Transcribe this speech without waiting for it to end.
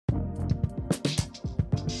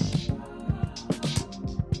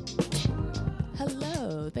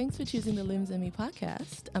Hello, thanks for choosing the Looms and Me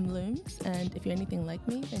podcast. I'm Looms, and if you're anything like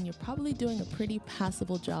me, then you're probably doing a pretty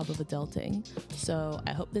passable job of adulting. So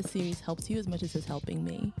I hope this series helps you as much as it's helping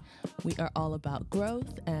me. We are all about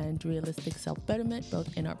growth and realistic self-betterment,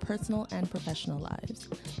 both in our personal and professional lives.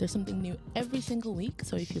 There's something new every single week,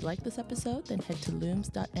 so if you like this episode, then head to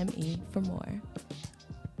looms.me for more.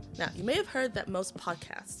 Now, you may have heard that most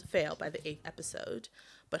podcasts fail by the 8th episode,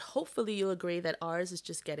 but hopefully you'll agree that ours is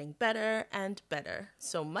just getting better and better.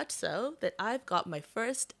 So much so that I've got my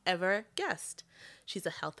first ever guest. She's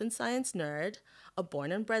a health and science nerd, a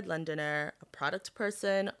born and bred Londoner, a product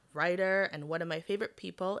person, writer, and one of my favorite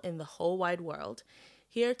people in the whole wide world.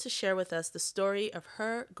 Here to share with us the story of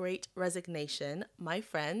her great resignation, my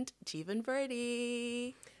friend, Jeevan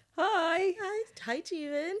Verdi. Hi. Hi,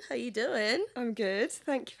 Jeevan. How you doing? I'm good.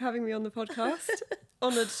 Thank you for having me on the podcast.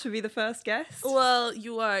 Honoured to be the first guest. Well,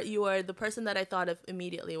 you are the person that I thought of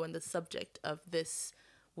immediately when the subject of this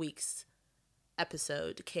week's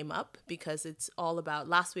episode came up, because it's all about,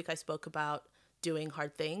 last week I spoke about doing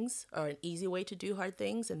hard things, or an easy way to do hard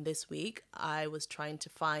things, and this week I was trying to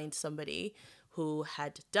find somebody who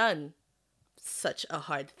had done such a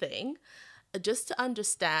hard thing, just to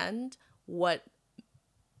understand what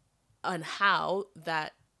and how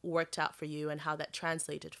that worked out for you and how that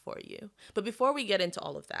translated for you. But before we get into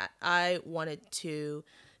all of that, I wanted to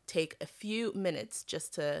take a few minutes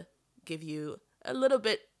just to give you a little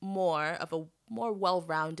bit more of a more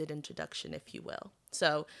well-rounded introduction, if you will.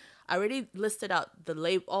 So I already listed out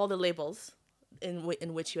all the labels in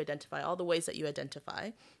which you identify, all the ways that you identify.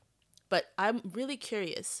 But I'm really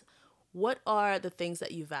curious, what are the things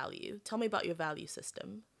that you value? Tell me about your value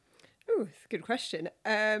system. Ooh, it's a good question.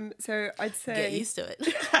 So I'd say... Get used to it.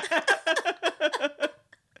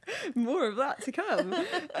 More of that to come.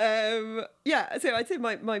 So I'd say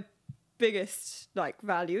my biggest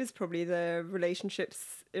value is probably the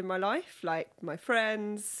relationships in my life, like my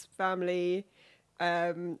friends, family.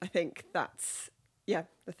 I think that's, the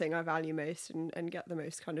thing I value most and get the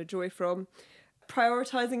most kind of joy from.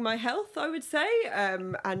 Prioritising my health, I would say,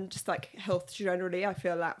 and just health generally. I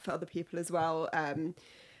feel that for other people as well.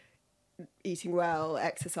 Eating well,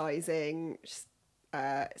 exercising, just,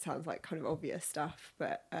 it sounds like kind of obvious stuff,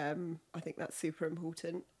 but I think that's super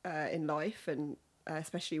important in life, and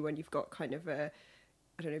especially when you've got kind of a,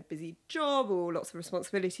 busy job or lots of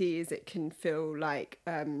responsibilities, it can feel like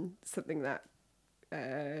something that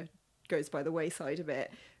goes by the wayside a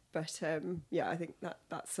bit. But I think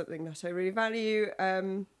that's something that I really value.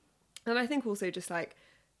 And I think also just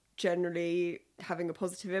generally having a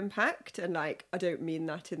positive impact, and I don't mean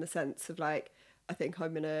that in the sense of I think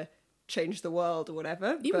I'm gonna change the world or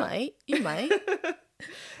whatever. You might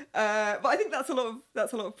but I think that's a lot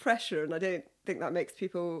of pressure, and I don't think that makes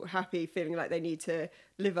people happy, feeling like they need to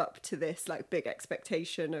live up to this big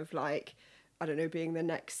expectation of being the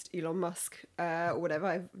next Elon Musk or whatever.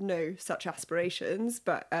 I have no such aspirations,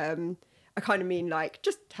 but I kind of mean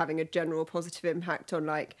just having a general positive impact on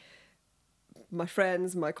my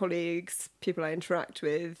friends, my colleagues, people I interact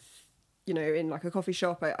with, in a coffee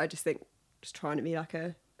shop. I just think just trying to be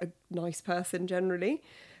a nice person generally.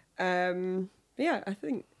 I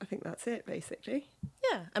think that's it basically.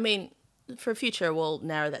 Yeah, I mean, for future we'll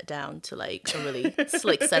narrow that down to a really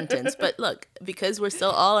slick sentence. But look, because we're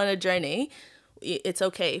still all on a journey, it's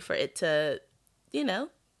okay for it to,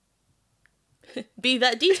 be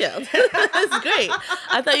that detailed. That's great.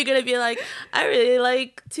 I thought you were going to be I really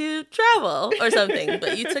like to travel or something,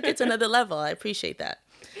 but you took it to another level. I appreciate that.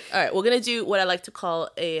 All right, we're going to do what I like to call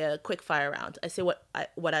a quick fire round. I say what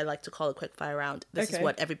I like to call a quick fire round. This is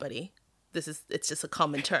what it's just a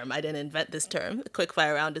common term. I didn't invent this term. A quick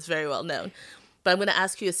fire round is very well known. But I'm going to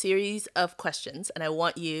ask you a series of questions, and I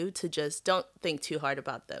want you to just don't think too hard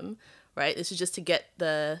about them, right? This is just to get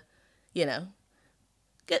the,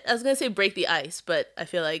 I was going to say break the ice, but I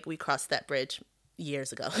feel like we crossed that bridge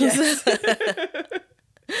years ago. Yes.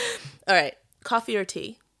 All right. Coffee or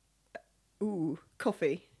tea? Ooh,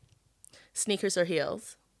 coffee. Sneakers or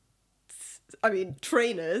heels? I mean,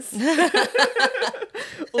 trainers.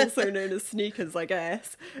 Also known as sneakers, I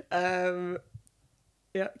guess.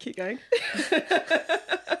 Keep going.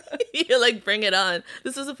 You're bring it on.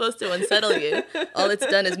 This is supposed to unsettle you. All it's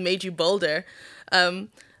done is made you bolder.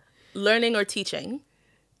 Learning or teaching?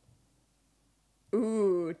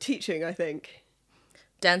 Ooh, teaching, I think.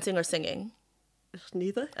 Dancing or singing?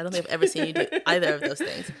 Neither. I don't think I've ever seen you do either of those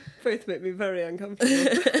things. Both make me very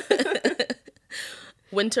uncomfortable.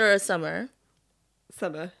 Winter or summer?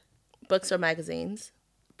 Summer. Books or magazines?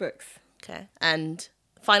 Books. Okay. And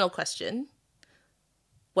final question.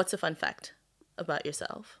 What's a fun fact about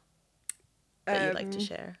yourself that you'd like to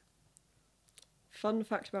share? fun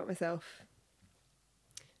fact about myself.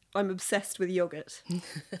 I'm obsessed with yogurt.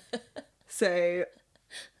 So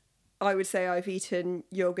I would say I've eaten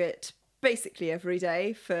yogurt basically every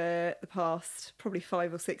day for the past probably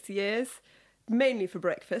 5 or 6 years, mainly for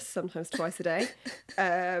breakfast, sometimes twice a day.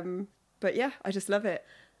 But yeah, I just love it.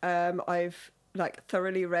 I've like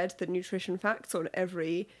thoroughly read the nutrition facts on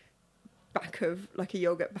every back of like a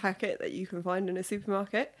yogurt packet that you can find in a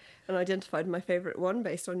supermarket, and identified my favourite one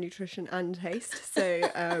based on nutrition and taste. So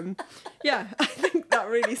yeah, I think that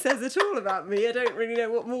really says it all about me. I don't really know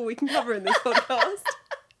what more we can cover in this podcast.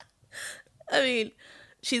 I mean,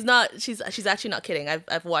 she's actually not kidding.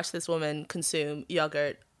 I've watched this woman consume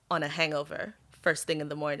yogurt on a hangover first thing in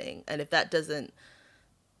the morning, and if that doesn't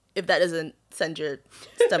send your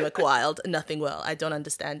stomach wild, nothing will. I don't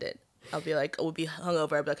understand it. I'll be like, we'll be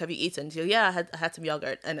hungover. I'll be like, have you eaten? She'll, yeah, I had some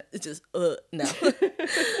yogurt, and it's just no.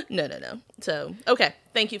 no. So okay,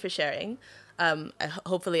 thank you for sharing.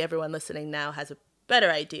 Hopefully everyone listening now has a better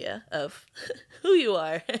idea of who you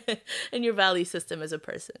are and your value system as a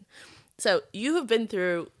person. So you have been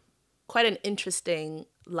through quite an interesting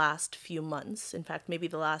last few months. In fact, maybe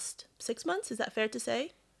the last 6 months. Is that fair to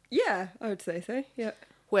say? Yeah, I would say so. Yeah.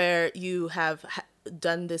 Where you have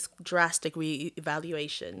done this drastic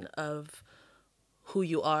re-evaluation of who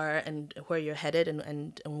you are and where you're headed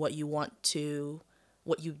and what you want to,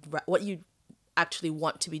 what you actually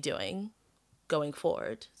want to be doing going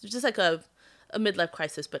forward. It's just like a midlife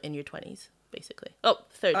crisis, but in your 20s, basically. Oh,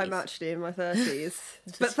 30s. I'm actually in my 30s,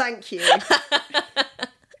 but thank you.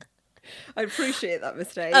 I appreciate that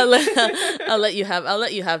mistake. I'll let you have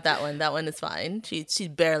that one. That one is fine. She's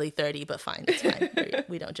barely 30, but fine. It's fine.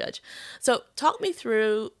 We don't judge. So talk me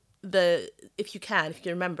through if you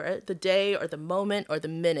remember, the day or the moment or the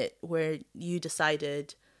minute where you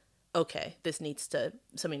decided, okay,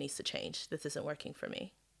 something needs to change. This isn't working for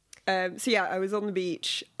me. So yeah, I was on the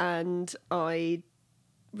beach and I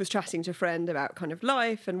was chatting to a friend about kind of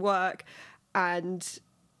life and work, and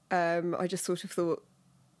I just sort of thought,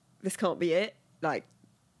 this can't be it. Like,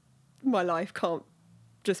 my life can't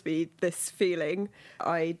just be this feeling.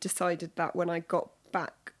 I decided that when I got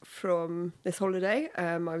back from this holiday,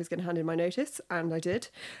 I was going to hand in my notice, and I did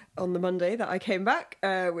on the Monday that I came back,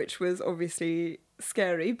 which was obviously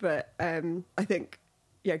scary, but I think,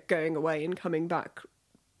 yeah, going away and coming back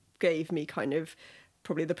gave me kind of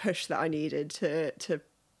probably the push that I needed to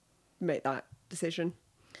make that decision.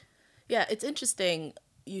 Yeah, it's interesting.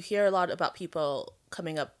 You hear a lot about people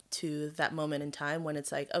coming up to that moment in time when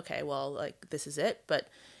it's like, okay, well, like, this is it. But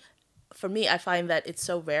for me, I find that it's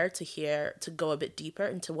so rare to go a bit deeper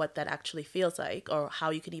into what that actually feels like, or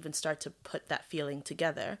how you can even start to put that feeling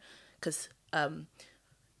together. Because,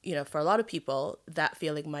 for a lot of people, that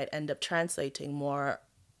feeling might end up translating more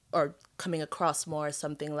or coming across more as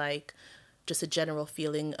something like just a general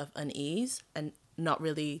feeling of unease and not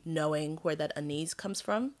really knowing where that unease comes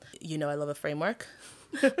from. I love a framework.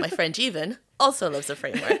 My friend Jeevan also loves a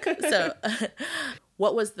framework. So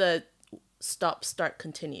what was the stop, start,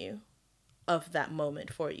 continue of that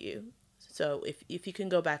moment for you? So if you can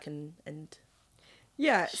go back and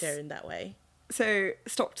share in that way. So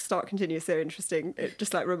stop, start, continue is so interesting. It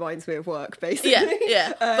just like reminds me of work, basically.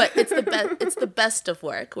 Yeah. But it's the best of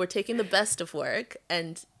work. We're taking the best of work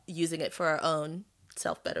and using it for our own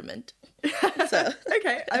self-betterment. So.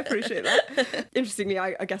 Okay, I appreciate that. Interestingly,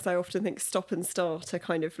 I guess I often think stop and start are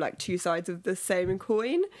kind of like two sides of the same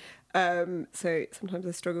coin. So sometimes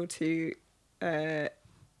I struggle to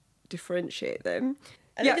differentiate them.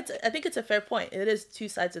 I think it's a fair point. It is two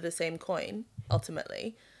sides of the same coin,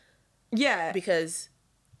 ultimately. Yeah. Because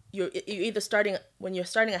you're either starting, when you're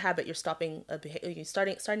starting a habit, you're stopping a behavior. You're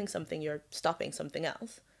starting something, you're stopping something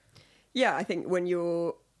else. Yeah, I think when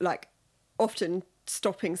you're like often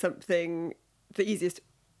stopping something,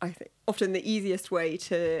 often the easiest way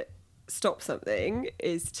to stop something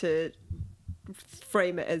is to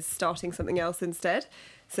frame it as starting something else instead.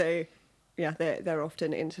 So yeah, they're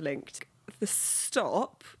often interlinked. The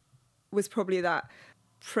stop was probably that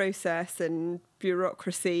process and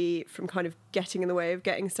bureaucracy from kind of getting in the way of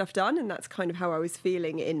getting stuff done, and that's kind of how I was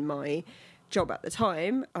feeling in my job at the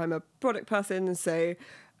time. I'm a product person, so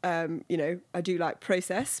I do like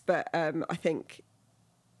process, but I think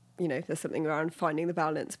there's something around finding the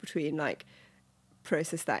balance between like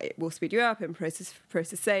process that it will speed you up and process for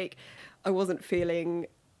process sake. I wasn't feeling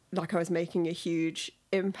like I was making a huge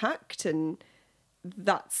impact, and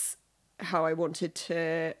that's how I wanted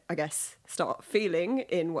to, I guess, start feeling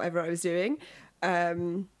in whatever I was doing.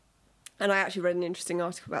 And I actually read an interesting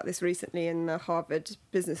article about this recently in the Harvard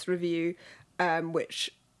Business Review,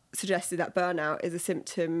 which suggested that burnout is a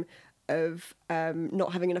symptom of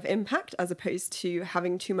not having enough impact as opposed to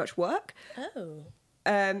having too much work. Oh.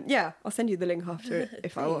 Yeah, I'll send you the link after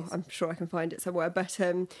if I will. I'm sure I can find it somewhere. But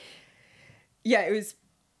yeah, it was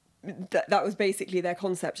that was basically their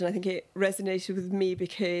concept, and I think it resonated with me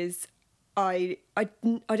because I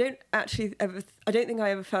don't actually ever I don't think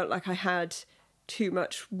I ever felt like I had too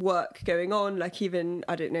much work going on. Like even,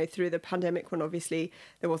 I don't know, through the pandemic when obviously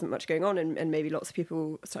there wasn't much going on and maybe lots of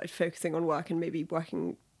people started focusing on work and maybe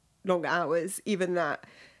working longer hours, even that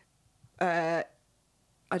I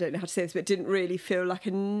don't know how to say this, but it didn't really feel like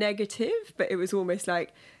a negative, but it was almost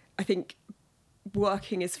like, I think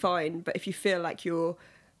working is fine, but if you feel like you're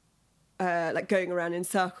like going around in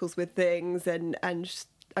circles with things and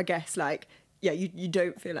I guess like, yeah, you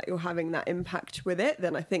don't feel like you're having that impact with it,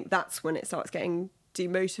 then I think that's when it starts getting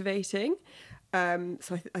demotivating.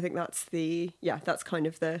 So I think that's kind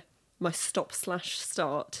of my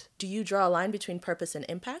stop/start. Do you draw a line between purpose and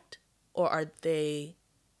impact, or would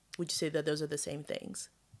you say that those are the same things?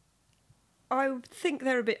 I think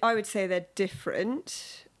I would say they're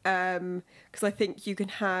different, because I think you can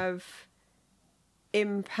have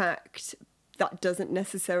impact that doesn't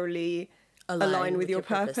necessarily align with your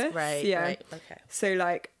purpose. Right, yeah. Right, okay. So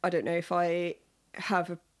like, I don't know, if I'm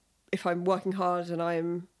working hard and I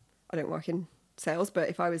don't work in sales, but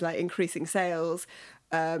if I was like increasing sales,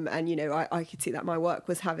 and you know, I could see that my work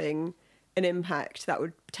was having an impact, that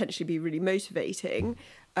would potentially be really motivating.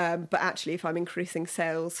 But actually, if I'm increasing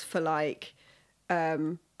sales for like, I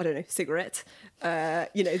don't know, cigarettes,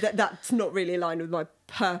 you know, that's not really aligned with my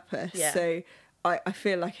purpose. Yeah. So I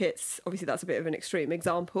feel like it's, obviously that's a bit of an extreme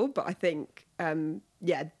example, but I think,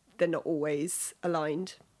 yeah, they're not always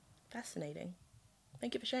aligned. Fascinating.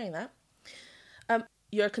 Thank you for sharing that.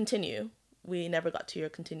 Your continue. We never got to your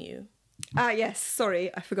continue. Yes, sorry,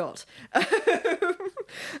 I forgot.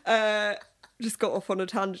 Just got off on a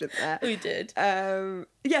tangent there. We did.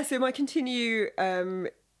 Yeah, so my continue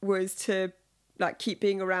was to like keep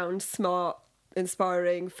being around smart,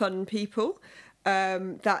 inspiring, fun people.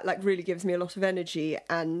 That like really gives me a lot of energy,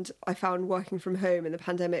 and I found working from home in the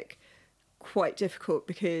pandemic quite difficult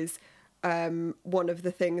because one of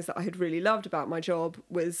the things that I had really loved about my job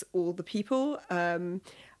was all the people,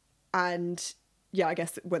 and yeah, I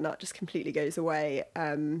guess when that just completely goes away,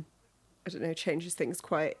 I don't know, changes things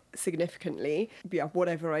quite significantly. Yeah,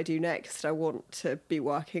 whatever I do next, I want to be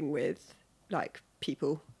working with like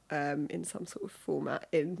people in some sort of format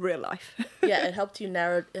in real life. Yeah, it helped you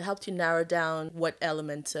narrow down what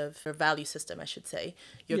elements of your value system, I should say,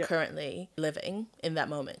 you're currently living in that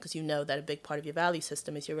moment, because you know that a big part of your value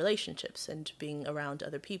system is your relationships and being around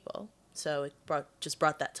other people. So it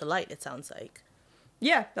brought that to light, it sounds like.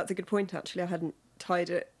 Yeah, that's a good point, actually. I hadn't tied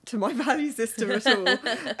it to my value system at all.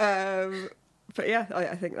 But yeah,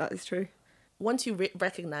 I think that is true. Once you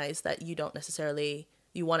recognize that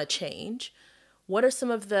you want to change, what are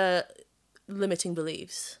some of the limiting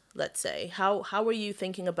beliefs, let's say? How are you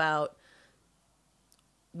thinking about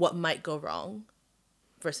what might go wrong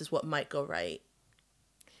versus what might go right?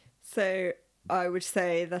 So I would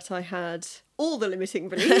say that I had all the limiting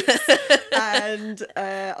beliefs and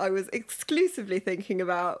I was exclusively thinking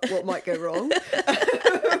about what might go wrong.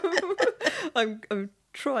 I'm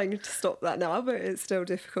trying to stop that now, but it's still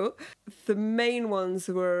difficult. The main ones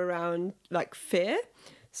were around like fear.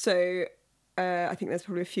 So I think there's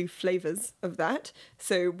probably a few flavours of that.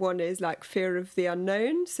 So one is like fear of the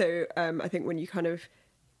unknown. So I think when you kind of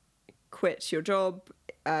quit your job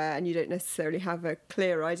and you don't necessarily have a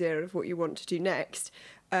clear idea of what you want to do next,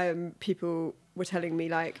 people were telling me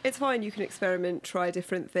like, it's fine, you can experiment, try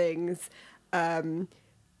different things. And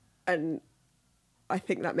I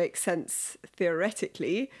think that makes sense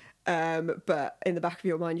theoretically. But in the back of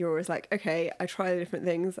your mind, you're always like, okay, I try different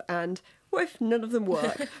things and what if none of them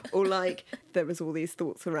work? Or like there was all these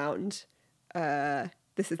thoughts around,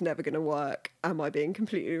 this is never going to work. Am I being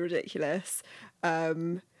completely ridiculous?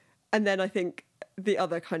 And then I think the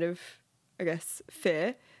other kind of, I guess,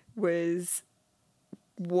 fear was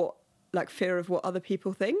fear of what other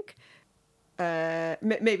people think.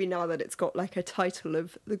 Maybe now that it's got like a title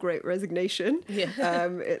of the Great Resignation,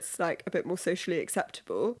 it's like a bit more socially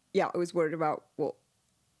acceptable. Yeah, I was worried about what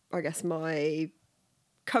I guess my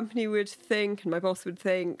company would think and my boss would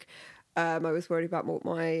think. I was worried about what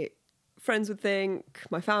my friends would think,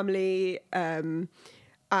 my family, and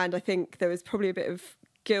I think there was probably a bit of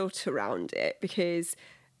guilt around it because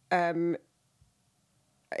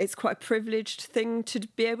it's quite a privileged thing to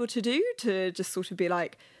be able to do, to just sort of be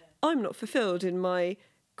like, I'm not fulfilled in my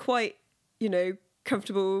quite,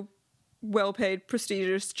 comfortable, well-paid,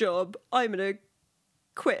 prestigious job. I'm going to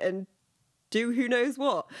quit and do who knows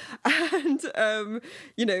what. And,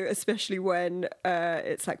 you know, especially when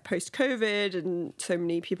it's like post-COVID and so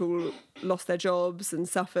many people lost their jobs and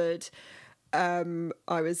suffered, I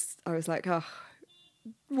was like, oh,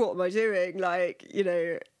 what am I doing? Like, you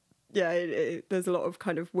know, yeah, there's a lot of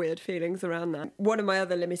kind of weird feelings around that. One of my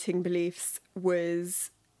other limiting beliefs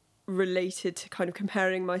was related to kind of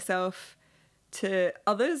comparing myself to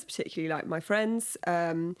others, particularly like my friends.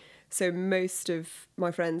 So most of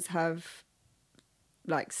my friends have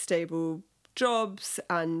like stable jobs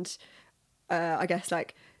and I guess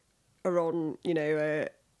like are on, you know, a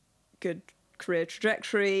good career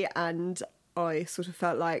trajectory, and I sort of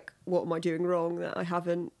felt like, what am I doing wrong that I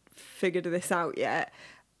haven't figured this out yet?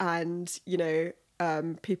 And, you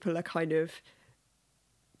know, people are kind of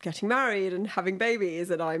getting married and having babies,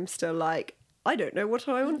 and I'm still like, I don't know what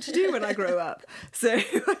I want to do when I grow up. So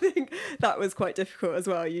I think that was quite difficult as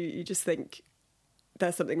well. You just think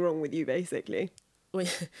there's something wrong with you, basically.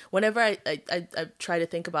 Whenever I try to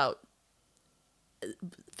think about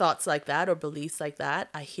thoughts like that or beliefs like that,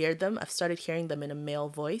 I hear them. I've started hearing them in a male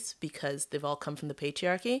voice because they've all come from the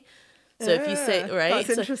patriarchy. So if you say, right,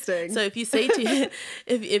 that's interesting. So if you say to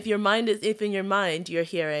if your mind is, if in your mind you're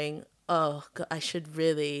hearing, oh, I should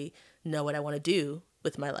really know what I want to do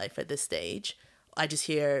with my life at this stage, I just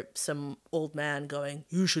hear some old man going,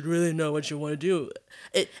 you should really know what you want to do.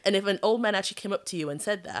 And if an old man actually came up to you and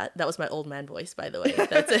said that was my old man voice, by the way.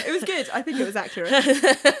 That's it was good. I think it was accurate.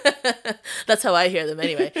 That's how I hear them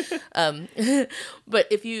anyway. But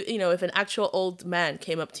if if an actual old man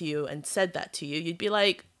came up to you and said that to you, you'd be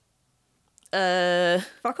like,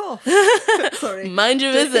 fuck off. Sorry. Mind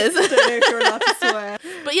your business. Don't know if you're allowed to swear.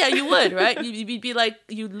 But yeah, you would, right? You'd be like,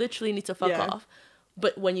 you literally need to fuck off.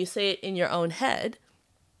 But when you say it in your own head,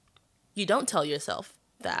 you don't tell yourself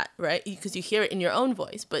that, right? Because you hear it in your own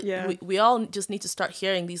voice. But we all just need to start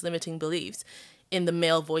hearing these limiting beliefs in the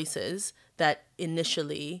male voices that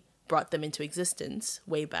initially brought them into existence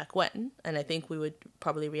way back when. And I think we would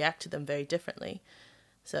probably react to them very differently.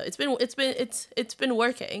 So it's been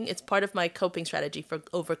working. It's part of my coping strategy for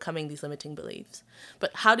overcoming these limiting beliefs.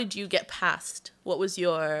 But how did you get past? What was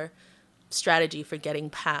your strategy for getting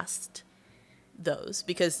past those?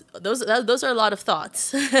 Because those are a lot of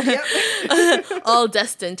thoughts. Yep. All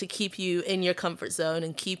destined to keep you in your comfort zone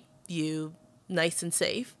and keep you nice and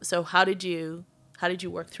safe. So how did you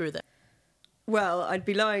work through them? Well, I'd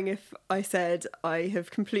be lying if I said I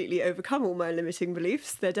have completely overcome all my limiting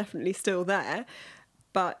beliefs. They're definitely still there.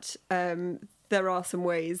 But there are some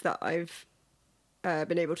ways that I've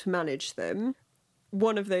been able to manage them.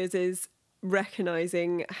 One of those is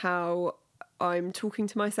recognising how I'm talking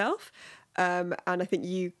to myself. And I think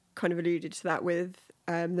you kind of alluded to that with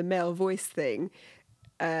the male voice thing,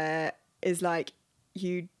 is like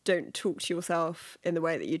you don't talk to yourself in the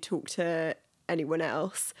way that you talk to anyone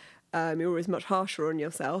else. You're always much harsher on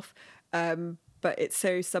yourself. But it's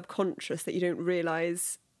so subconscious that you don't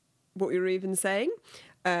realise what you're even saying.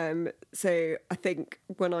 So I think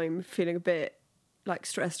when I'm feeling a bit like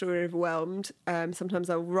stressed or overwhelmed, sometimes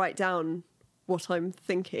I'll write down what I'm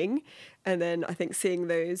thinking, and then I think seeing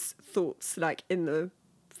those thoughts like in the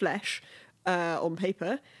flesh on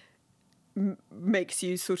paper makes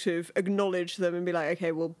you sort of acknowledge them and be like,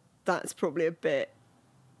 okay, well, that's probably a bit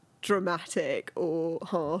dramatic or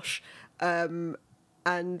harsh, and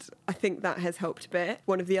I think that has helped a bit.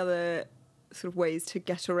 One of the other sort of ways to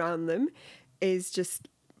get around them is just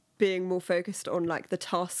being more focused on like the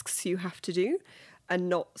tasks you have to do and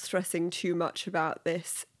not stressing too much about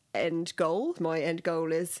this end goal. My end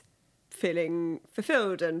goal is feeling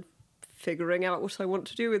fulfilled and figuring out what I want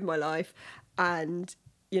to do with my life. And,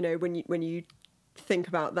 you know, when you think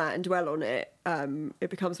about that and dwell on it, it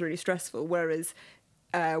becomes really stressful. Whereas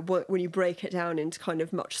when you break it down into kind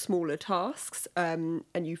of much smaller tasks, and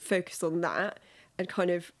you focus on that and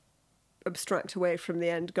kind of abstract away from the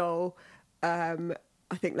end goal,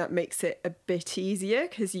 I think that makes it a bit easier,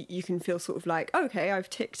 because you can feel sort of like, okay, I've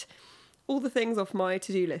ticked all the things off my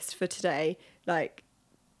to-do list for today. Like,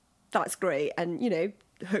 that's great. And, you know,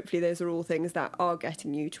 hopefully those are all things that are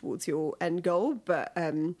getting you towards your end goal. But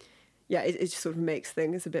it just sort of makes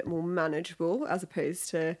things a bit more manageable, as opposed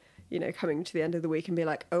to, you know, coming to the end of the week and be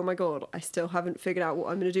like, oh my God, I still haven't figured out what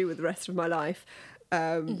I'm going to do with the rest of my life.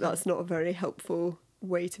 That's not a very helpful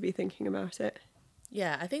way to be thinking about it.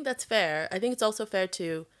 Yeah, I think that's fair. I think it's also fair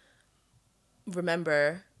to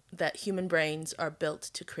remember that human brains are built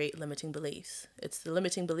to create limiting beliefs. It's the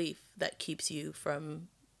limiting belief that keeps you from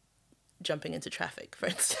jumping into traffic, for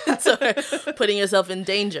instance, or putting yourself in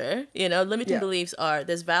danger. You know, limiting beliefs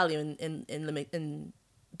there's value in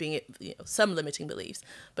being, some limiting beliefs,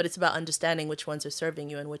 but it's about understanding which ones are serving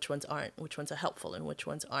you and which ones aren't, which ones are helpful and which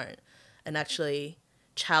ones aren't, and actually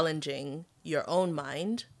challenging your own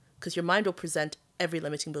mind, because your mind will present every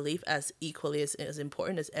limiting belief as equally as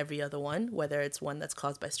important as every other one, whether it's one that's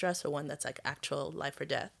caused by stress or one that's like actual life or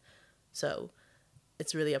death. So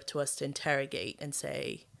it's really up to us to interrogate and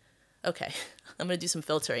say, okay, I'm going to do some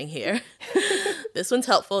filtering here. This one's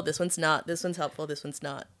helpful, this one's not, this one's helpful, this one's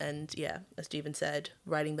not. And yeah, as Steven said,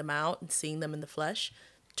 writing them out and seeing them in the flesh,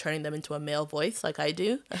 turning them into a male voice like I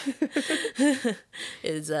do,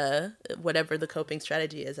 is whatever the coping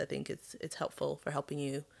strategy is. I think it's helpful for helping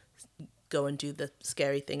you go and do the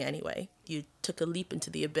scary thing anyway. You took a leap into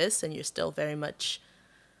the abyss and you're still very much,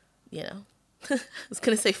 I was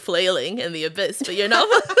going to say flailing in the abyss, but you're not.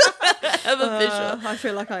 I have a visual. I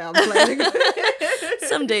feel like I am flailing.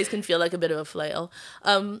 Some days can feel like a bit of a flail.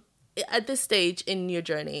 At this stage in your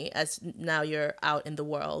journey, as now you're out in the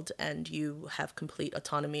world and you have complete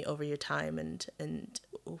autonomy over your time and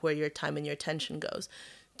where your time and your attention goes,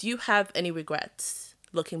 do you have any regrets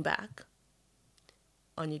looking back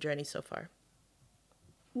on your journey so far?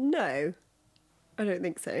 No, I don't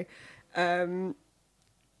think so.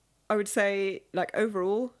 I would say, like,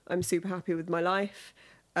 overall, I'm super happy with my life.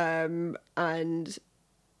 And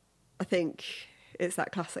I think it's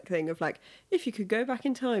that classic thing of, like, if you could go back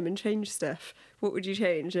in time and change stuff, what would you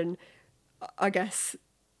change? And I guess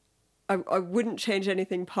I wouldn't change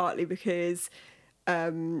anything, partly because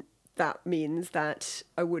that means that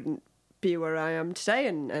I wouldn't be where I am today.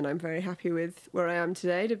 And I'm very happy with where I am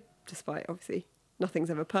today, despite, obviously, nothing's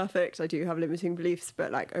ever perfect. I do have limiting beliefs,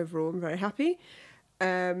 but, like, overall, I'm very happy.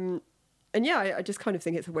 And yeah, I just kind of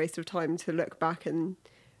think it's a waste of time to look back and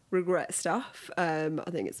regret stuff. I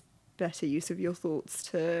think it's better use of your thoughts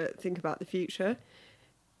to think about the future.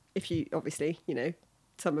 If you, obviously,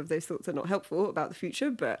 some of those thoughts are not helpful about the future,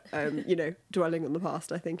 but, dwelling on the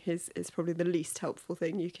past, I think is probably the least helpful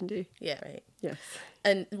thing you can do. Yeah, right. Yes.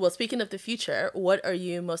 And, well, speaking of the future, what are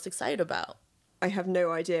you most excited about? I have no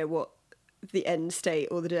idea what the end state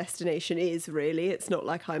or the destination is, really. It's not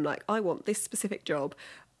like I'm like, I want this specific job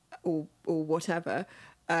or whatever.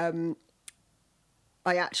 I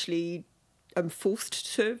actually am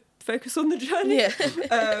forced to focus on the journey.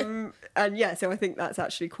 Yeah. And yeah, so I think that's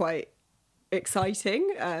actually quite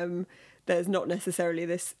exciting. There's not necessarily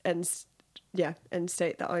this end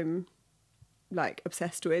state that I'm like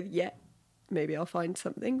obsessed with yet. Maybe I'll find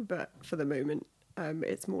something, but for the moment,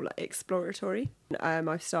 it's more like exploratory.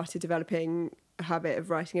 I've started developing a habit of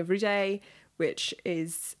writing every day, which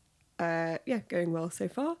is going well so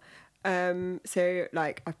far. So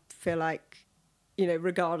like I feel like,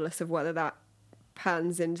 regardless of whether that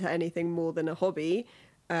pans into anything more than a hobby,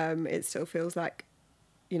 it still feels like,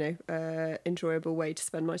 enjoyable way to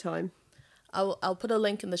spend my time. I'll put a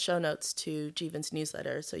link in the show notes to Jeevan's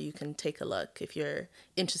newsletter so you can take a look if you're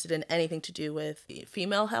interested in anything to do with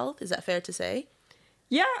female health. Is that fair to say?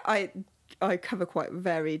 Yeah, I cover quite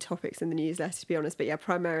varied topics in the newsletter, to be honest, but yeah,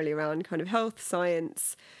 primarily around kind of health,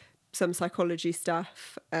 science, some psychology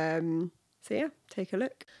stuff. So yeah, take a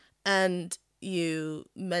look. And you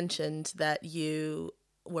mentioned that you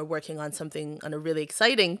were working on a really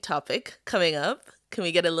exciting topic coming up. Can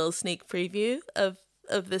we get a little sneak preview of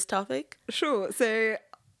this topic? Sure. So,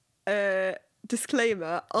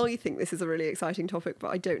 disclaimer, I think this is a really exciting topic, but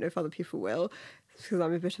I don't know if other people will, because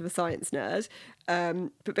I'm a bit of a science nerd.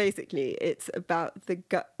 But basically, it's about the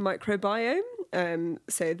gut microbiome.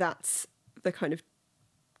 So that's the kind of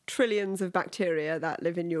trillions of bacteria that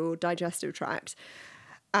live in your digestive tract.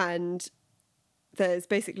 And there's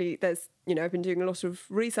I've been doing a lot of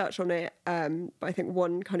research on it. But I think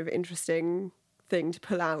one kind of interesting thing to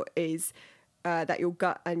pull out is that your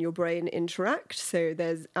gut and your brain interact. So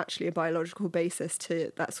there's actually a biological basis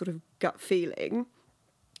to that sort of gut feeling.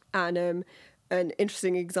 And an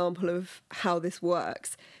interesting example of how this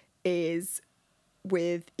works is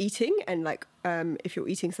with eating, and like if you're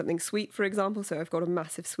eating something sweet, for example. So I've got a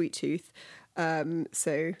massive sweet tooth,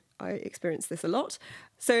 so I experience this a lot.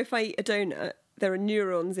 So if I eat a donut, there are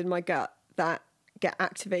neurons in my gut that get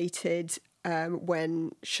activated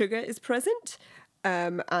when sugar is present,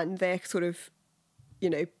 and they're sort of,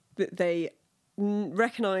 they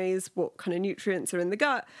recognize what kind of nutrients are in the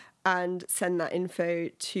gut and send that info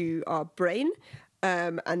to our brain,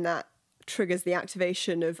 and that triggers the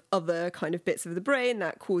activation of other kind of bits of the brain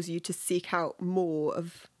that cause you to seek out more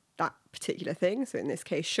of that particular thing. So in this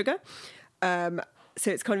case, sugar. So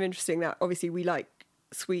it's kind of interesting that obviously we like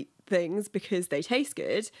sweet things because they taste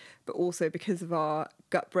good, but also because of our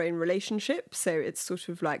gut-brain relationship. So it's sort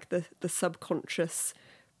of like the subconscious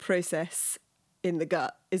process in the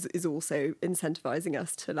gut is also incentivizing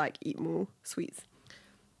us to like eat more sweets.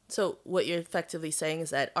 So what you're effectively saying is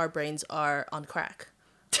that our brains are on crack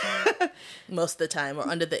most of the time, or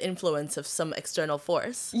under the influence of some external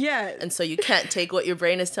force. Yeah. And so you can't take what your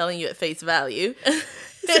brain is telling you at face value.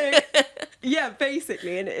 So, yeah,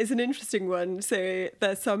 basically, and it is an interesting one. So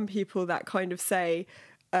there's some people that kind of say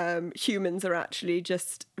humans are actually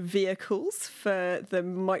just vehicles for the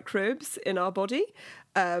microbes in our body.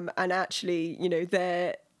 And actually, you know,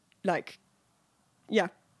 they're like, yeah,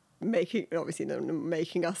 obviously they're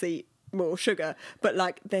making us eat more sugar, but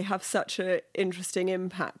like they have such an interesting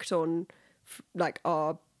impact on like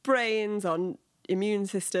our brains, on immune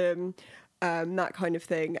system, that kind of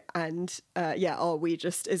thing. And are we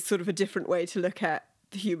just, is sort of a different way to look at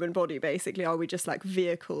the human body, basically. Are we just like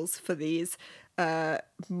vehicles for these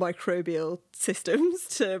microbial systems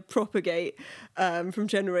to propagate from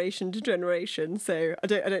generation to generation? So I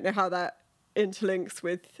don't know how that interlinks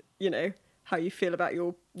with, you know, how you feel about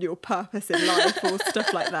your purpose in life or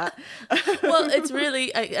stuff like that. Well, it's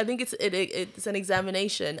really, I think it's an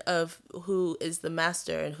examination of who is the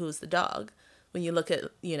master and who's the dog. When you look at,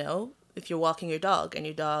 you know, if you're walking your dog and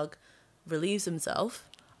your dog relieves himself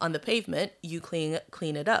on the pavement, you clean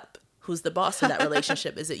it up. Who's the boss in that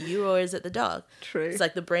relationship? Is it you or is it the dog? True. It's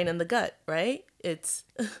like the brain and the gut, right? It's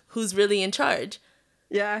who's really in charge.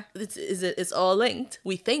 Yeah. It's all linked.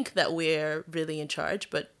 We think that we're really in charge,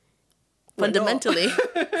 but fundamentally,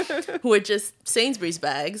 we're just Sainsbury's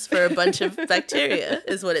bags for a bunch of bacteria,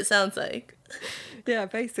 is what it sounds like. Yeah,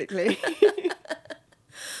 basically.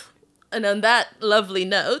 And on that lovely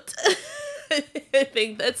note, I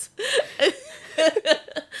think that's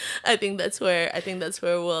where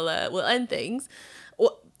we'll end things.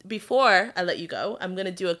 Well, before I let you go, I'm going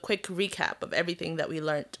to do a quick recap of everything that we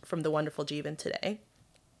learned from the wonderful Jeevan today.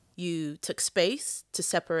 You took space to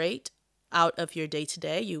separate out of your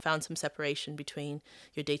day-to-day. You found some separation between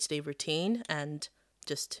your day-to-day routine and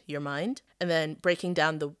just your mind. And then breaking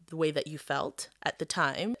down the way that you felt at the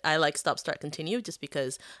time. I like stop, start, continue just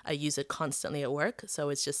because I use it constantly at work. So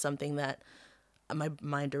it's just something that my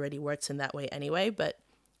mind already works in that way anyway. But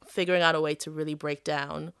figuring out a way to really break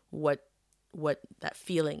down what that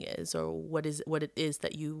feeling is, or what it is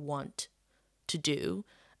that you want to do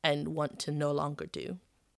and want to no longer do.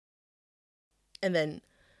 And then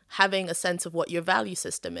having a sense of what your value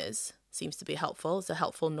system is seems to be helpful. It's a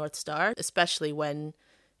helpful North Star, especially when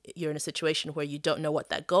you're in a situation where you don't know what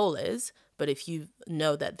that goal is. But if you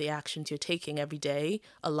know that the actions you're taking every day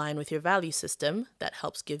align with your value system, that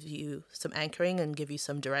helps give you some anchoring and give you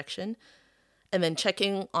some direction. And then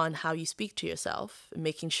checking on how you speak to yourself,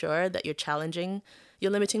 making sure that you're challenging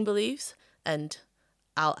your limiting beliefs. And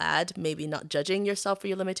I'll add, maybe not judging yourself for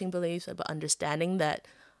your limiting beliefs, but understanding that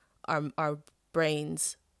our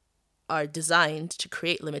brains are designed to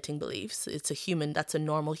create limiting beliefs. That's a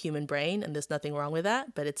normal human brain, and there's nothing wrong with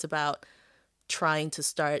that, but it's about trying to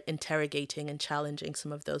start interrogating and challenging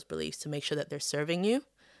some of those beliefs to make sure that they're serving you.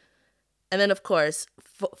 And then, of course,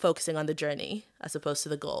 focusing on the journey as opposed to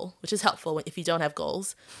the goal, which is helpful if you don't have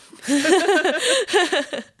goals.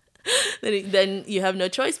 then you have no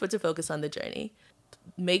choice but to focus on the journey.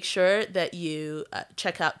 Make sure that you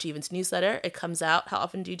check out Jeevan's newsletter. It comes out. How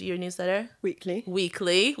often do you do your newsletter? Weekly.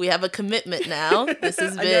 We have a commitment now. This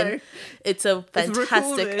has been, it's a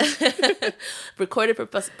fantastic, recorded for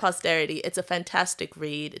posterity. It's a fantastic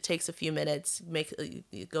read. It takes a few minutes.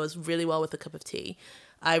 It goes really well with a cup of tea.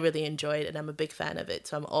 I really enjoyed it, and I'm a big fan of it.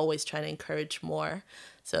 So I'm always trying to encourage more.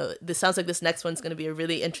 So this sounds like this next one's going to be a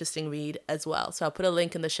really interesting read as well. So I'll put a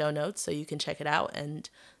link in the show notes so you can check it out and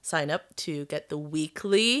sign up to get the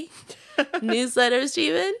weekly newsletters,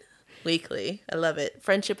 Jeevan. Weekly. I love it.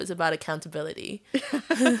 Friendship is about accountability.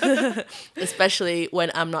 Especially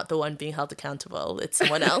when I'm not the one being held accountable. It's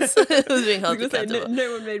someone else who's being held accountable.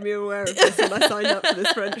 No one made me aware of this when I signed up for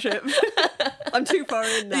this friendship. I'm too far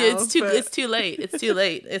in now. Yeah, it's too late. It's too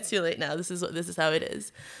late now. This is how it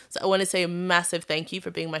is. So I want to say a massive thank you for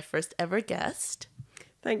being my first ever guest.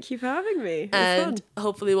 Thank you for having me. And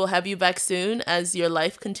hopefully we'll have you back soon as your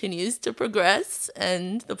life continues to progress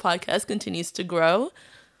and the podcast continues to grow.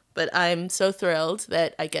 But I'm so thrilled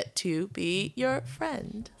that I get to be your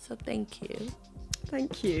friend. So thank you.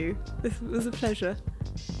 Thank you. This was a pleasure.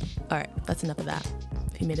 All right, that's enough of that.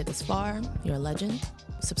 If you made it this far, you're a legend.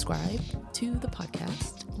 Subscribe to the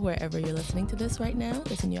podcast wherever you're listening to this right now.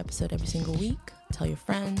 There's a new episode every single week. Tell your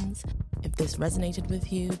friends. If this resonated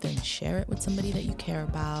with you, then share it with somebody that you care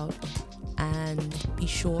about. And be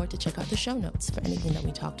sure to check out the show notes for anything that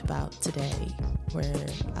we talked about today, where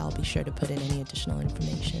I'll be sure to put in any additional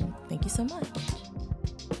information. Thank you so much.